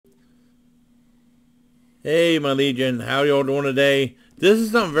Hey, my Legion, how y'all doing today? This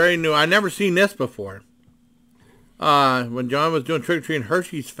is something very new. I never seen this before. When John was doing trick-or-treating,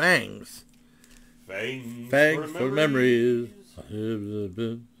 Hershey's Fangs. Fangs for memories.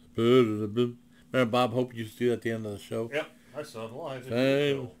 Remember Bob Hope used to do that at the end of the show? Yep, I saw him live.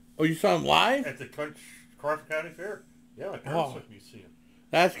 Fangs. Oh, you saw him live? At the Crawford County Fair. Yeah, my parents took me to see him.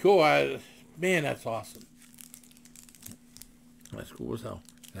 That's cool. Man, that's awesome. That's cool as hell.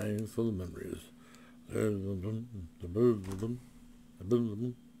 Fangs for the memories. Thanks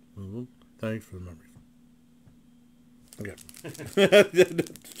for the memories. Okay.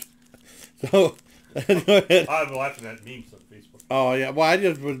 So, go ahead. I'm laughing at memes on Facebook. Oh, yeah. Well, I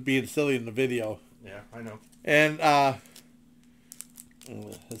just was being silly in the video. Yeah, I know. And,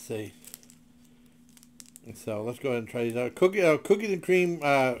 let's see. So, let's go ahead and try these out. Cookies and cream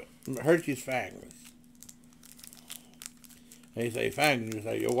Hershey's Fangs. They say Fangs, you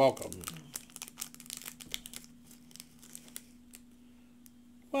say, you're welcome.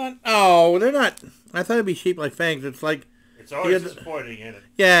 What? Oh, they're not. I thought it'd be shaped like Fangs. It's like. It's always disappointing, isn't it?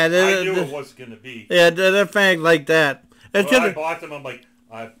 Yeah, I knew it wasn't going to be. Yeah, they're Fangs like that. When I bought them, I'm like,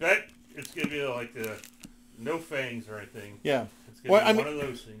 I bet it's going to be like no fangs or anything. Yeah. It's going to be one of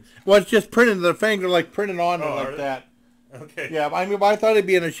those things. Well, it's just printed. The fangs are like printed on it like that. Okay. Yeah, I mean, I thought it'd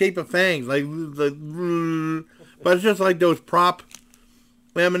be in the shape of fangs, like, but it's just like those prop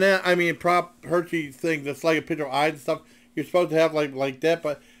Hershey things. That's like a picture of eyes and stuff. You're supposed to have like that,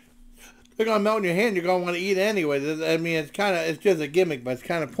 but they're gonna melt in your hand. You're gonna want to eat it anyway. I mean, it's just a gimmick, but it's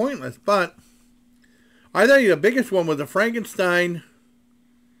kind of pointless. But I think the biggest one was the Frankenstein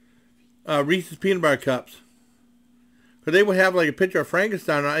Reese's peanut butter cups, because they would have like a picture of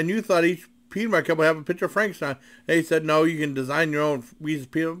Frankenstein on it, and you thought each peanut butter cup would have a picture of Frankenstein. They said no, you can design your own Reese's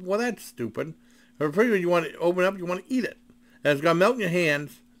peanut. Well, that's stupid. But pretty much you want to open it up, you want to eat it, and it's gonna melt in your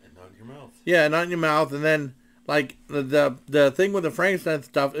hands. And not in your mouth. Yeah, not in your mouth, and then. Like, the thing with the Frankenstein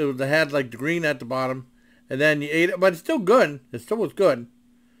stuff, it had, like, the green at the bottom. And then you ate it. But it's still good. It still was good.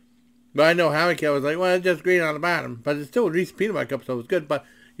 But I know Howie Cat was like, well, it's just green on the bottom. But it's still a Reese's peanut butter cup, so it was good. But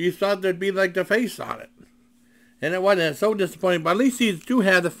you thought there'd be, like, the face on it. And it wasn't. It's so disappointing. But at least these do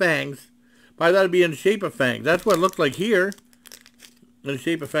have the fangs. But I thought it'd be in the shape of fangs. That's what it looks like here. In the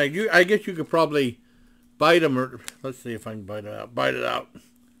shape of fangs. I guess you could probably bite them. Or let's see if I can bite it out. Bite it out.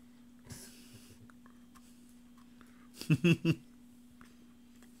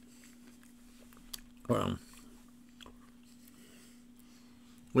 Well,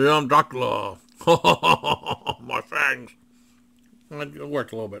 I'm Dracula. My fangs. It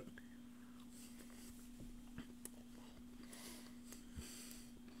worked a little bit.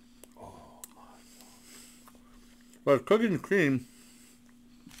 Oh my! But cookies and cream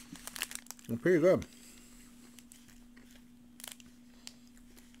are pretty good.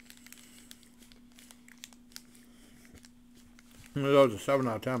 That was a 7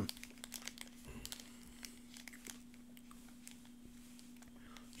 out of 10.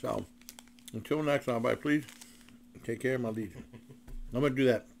 So, until next time, bye, please. Take care of my Legion. I'm going to do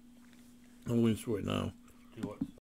that. I'm going to switch now.